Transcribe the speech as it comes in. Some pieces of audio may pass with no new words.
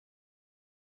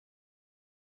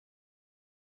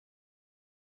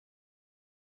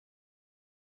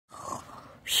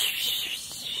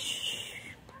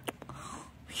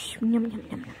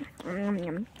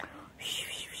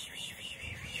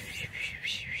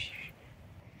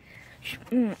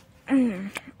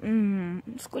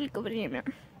Сколько время?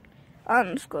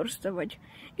 Ну скоро вставать.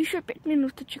 Еще 5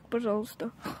 минуточек,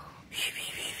 пожалуйста.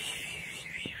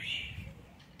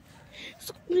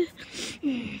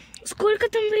 Сколько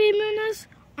там времени у нас?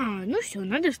 Ну все,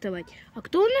 надо вставать. А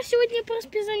кто у нас сегодня по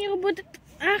расписанию работает?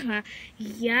 Ага,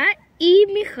 я и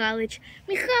Михалыч.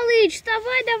 Михалыч,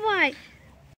 вставай давай.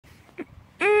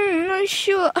 Ну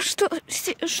еще, а что так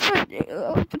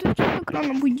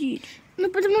рано будить? Ну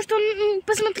потому что,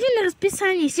 посмотри на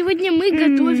расписание, сегодня мы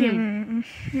готовим.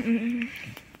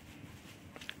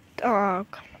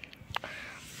 Так,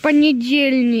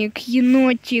 понедельник,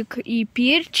 енотик и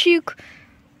перчик,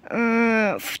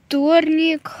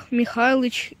 вторник,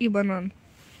 Михалыч и банан.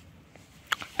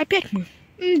 Опять мы.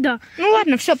 Да. Ну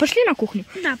ладно, все, пошли на кухню.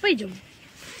 Да, пойдем.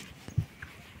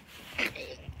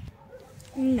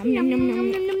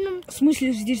 В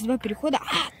смысле, здесь 2 перехода?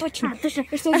 Точно. Точно.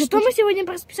 А что мы сегодня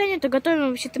по расписанию-то готовим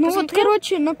вообще? Ты вот,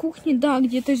 короче, на кухне, да,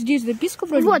 где-то здесь записка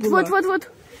вроде была.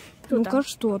 Вот. Ну-ка,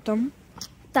 что там?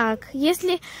 Так,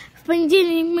 если в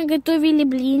понедельник мы готовили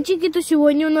блинчики, то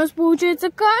сегодня у нас получается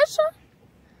каша.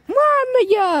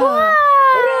 Манная!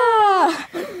 Ура!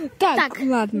 Так,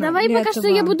 ладно. Давай пока что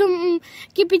я буду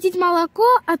кипятить молоко,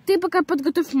 а ты пока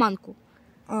подготовь манку.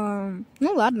 Ну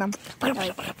ладно.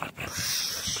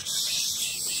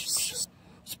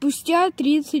 Спустя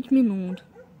 30 минут.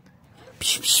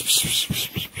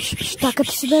 Так,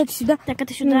 это сюда, Так,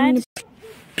 это сюда.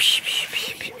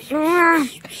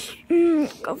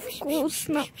 Как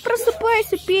вкусно.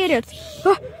 Просыпайся, перец.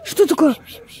 Что такое?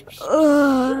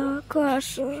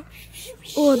 Каша.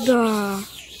 О, да.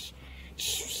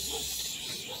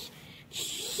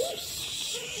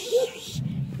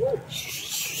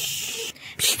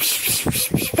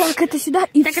 Так, это сюда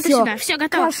и так, все. Это сюда. Все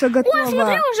готово. Каша готова. О,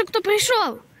 смотри уже, кто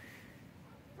пришел.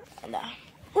 Да.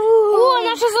 О,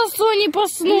 наши засуни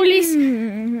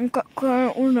проснулись. Какая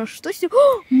у нас что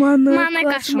сегодня? Манная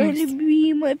каша, моя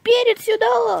любимая. Перец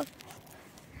сюда.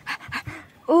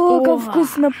 О, как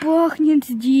вкусно пахнет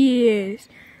здесь.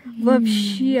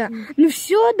 Вообще. Ну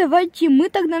все, давайте мы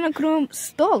тогда накроем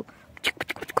стол.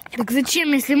 Так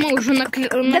зачем, если мы уже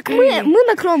накрыли? Так мы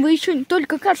накроем, вы еще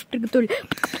только кашу приготовили.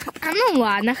 Ну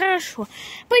ладно, хорошо.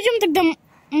 Пойдем тогда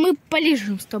мы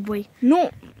полежим с тобой.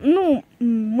 Ну,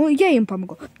 я им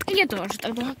помогу. Я тоже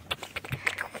тогда.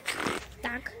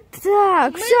 Так,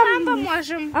 мы все. Вам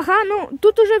поможем. Ага, ну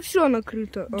тут уже все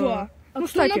накрыто. Да. Ну,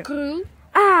 кто накрыл?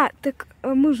 Так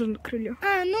мы же накрыли.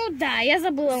 Ну да, я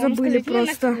забыла вам Забыли сказать,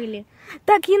 просто. мы накрыли.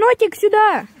 Так, енотик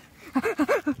сюда.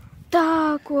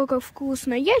 Так, о, как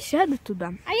вкусно. Я сяду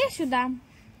туда. А я сюда.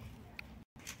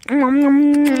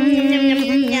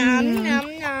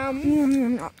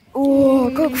 О,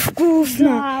 как вкусно.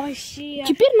 Да, вообще.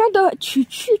 Теперь надо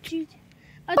чуть-чуть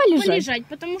полежать,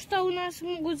 потому что у нас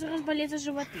могут разболеться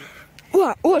животы.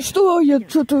 Что? Я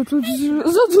что-то тут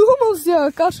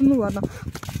задумался. Каша, ну ладно.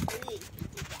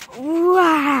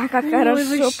 Как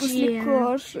хорошо после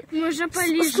каши. Можно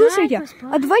полежать. Слушайте,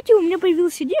 а давайте, у меня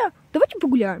появилась идея. Давайте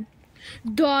погуляем.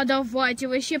 Да, давайте,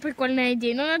 вообще прикольная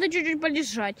идея. Но надо чуть-чуть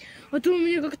полежать. А то у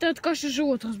меня как-то от каши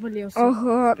живот разболелся.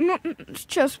 Ага, ну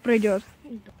сейчас пройдет.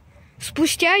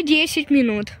 Спустя 10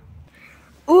 минут.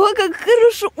 О, как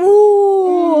хорошо.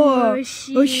 О,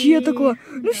 вообще такое.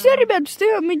 Ну все, ребят,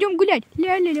 встаем, идем гулять.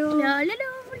 Ля-ля-ля.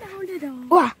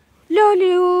 О,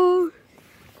 ля-ля-ля.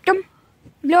 Там.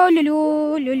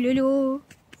 Ля-ля-ля, ля-ля-ля.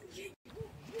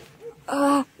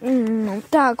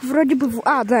 Так, вроде бы...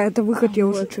 да, это выход, я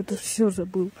уже что-то все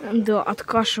забыл. Да, от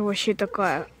каши вообще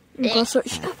такая. Каша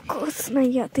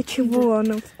вкусная, ты чего,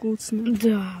 она вкусная?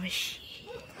 Да, вообще.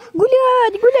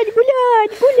 Гулять!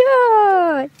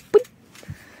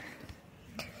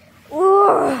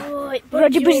 Ой,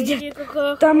 вроде бы здесь...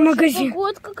 Там магазин.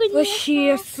 Погодка,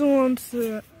 вообще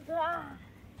солнце. Да.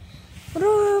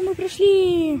 Ура, мы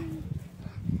пришли.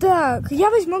 Так, я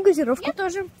возьму газировку. Я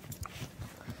тоже.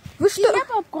 Вы что? Я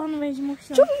попкорн возьму.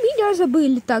 Все. Что вы меня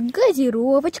забыли? Так,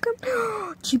 газировочка.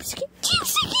 Чипсики.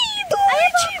 Чипсики.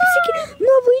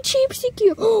 Новые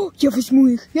чипсики. Я возьму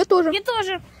их. Я тоже. Я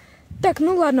тоже. Так,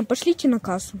 ну ладно, пошлите на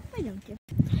кассу. Пойдемте.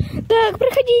 Так,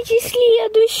 проходите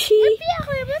следующий.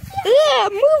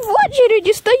 Мы мы в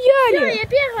очереди стояли. Все, я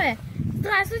первая.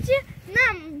 Здравствуйте.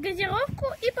 Нам газировку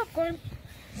и попкорн.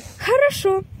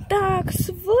 Хорошо. Так, с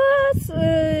вас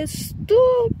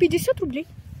 150 рублей.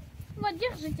 Вот,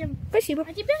 держите. Спасибо.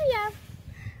 А теперь я.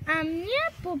 А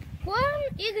мне попкорн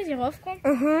и газировку.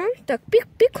 Ага. Так,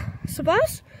 пик-пик. С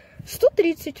вас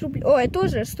 130 рублей. Ой,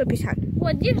 тоже 150.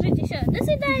 Вот, держите. Все. До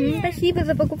свидания. Спасибо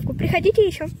за покупку. Приходите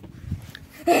еще.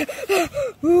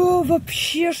 О,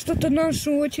 вообще что-то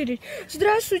наша очередь.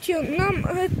 Здравствуйте, нам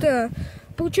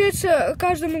получается,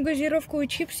 каждому газировку и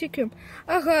чипсики.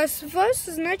 Ага, с вас,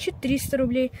 значит, 300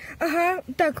 рублей. Ага,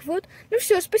 так вот. Ну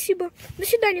все, спасибо. До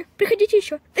свидания. Приходите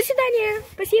еще. До свидания.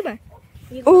 Спасибо.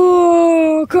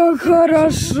 О, как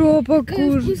хорошо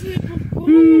покушать.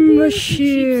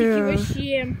 Вообще.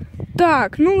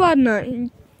 Так, ну ладно.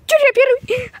 Че же я первый?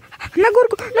 На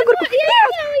горку, на горку. Нет,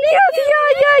 я.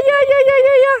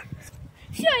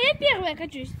 Все, я первая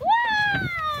качусь.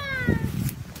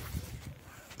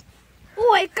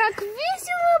 Ой, как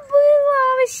весело было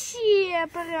вообще.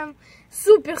 Прям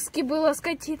суперски было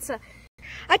скатиться.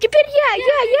 А теперь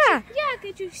я. Я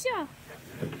качусь, все.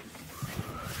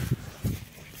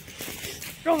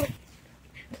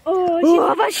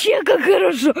 О, вообще как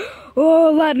хорошо.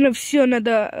 О, ладно, все,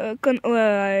 надо...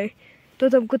 Ой, кто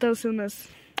там катался у нас?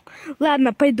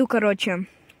 Ладно, пойду, короче.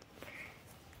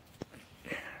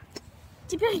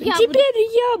 Теперь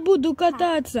я буду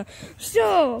кататься.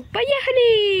 Все,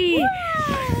 поехали!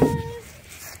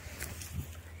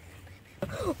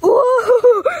 О,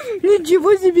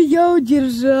 ничего себе, я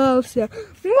удержался.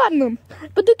 Ну ладно,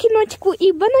 пойду кинотику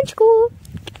и баночку.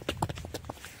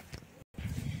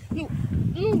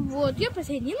 Ну вот, я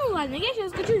последний. Ну ладно, я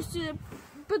сейчас качусь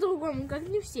по-другому, как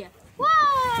не все.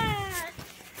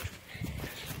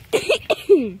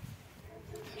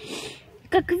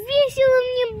 Как весело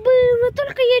мне было.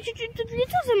 Только я чуть-чуть тут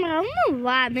лицо замрал. Ну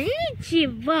ладно,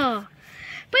 ничего.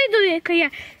 Пойду я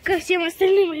ко всем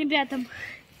остальным ребятам.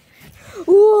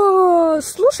 О,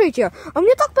 слушайте, а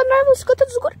мне так понравилось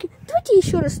кататься с горки. Давайте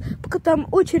еще раз, пока там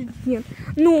очередь нет.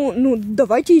 Ну,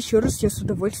 давайте еще раз, я с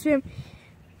удовольствием.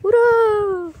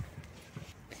 Ура!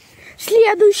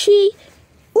 Следующий!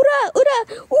 Ура!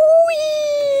 Уи!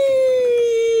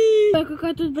 Ой,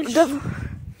 какая тут большая...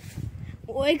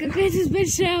 Ой, какая тут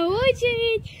большая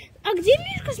очередь. А где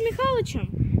Мишка с Михалычем?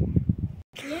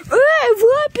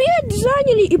 Вы опять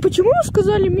заняли. И почему вы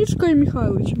сказали Мишка и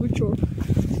Михалыч? Вы что?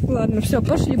 Ладно, все,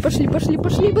 пошли,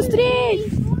 быстрее!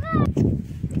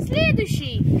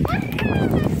 Следующий.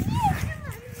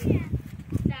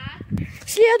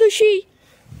 Следующий.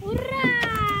 Ура!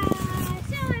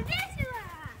 Все, весело!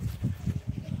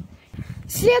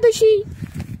 Следующий.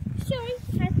 Все,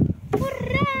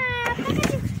 ура!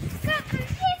 Покажи, как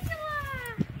весело!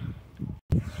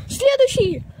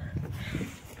 Следующий.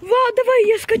 Вау, давай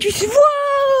я скачусь.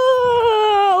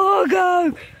 Вау!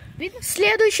 Ага.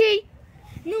 Следующий.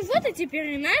 Ну вот, а теперь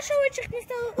и наша очередь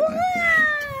настала. Ура!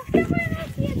 Второй раз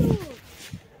еду!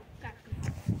 Как?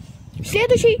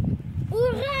 Следующий.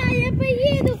 Ура! Я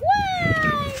поеду! Уай!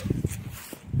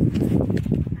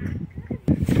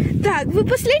 Так, вы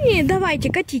последние? Давайте,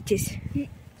 катитесь.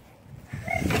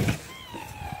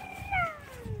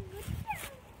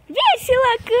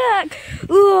 Весело как!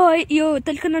 Ой,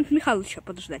 только надо Михалыча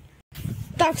подождать.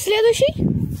 Так, следующий.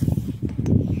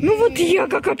 Ну вот я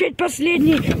как опять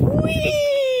последний.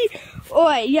 Уи!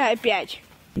 Ой, я опять.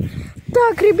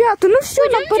 Так, ребята, ну все,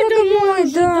 нам пора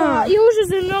домой, да. Я уже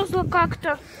замерзла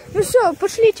как-то. Ну все,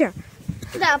 пошлите.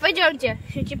 Да, пойдемте.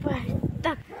 Все, типа,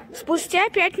 так. Спустя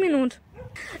 5 минут.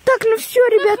 Так, ну все,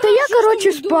 ребята, я,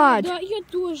 короче, спать. Да, я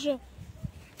тоже.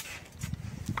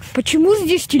 Почему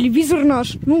здесь телевизор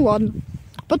наш? Ну ладно.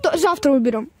 Потом, завтра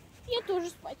уберем. Я тоже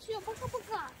спать. Все,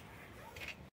 пока-пока.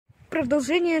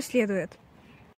 Продолжение следует.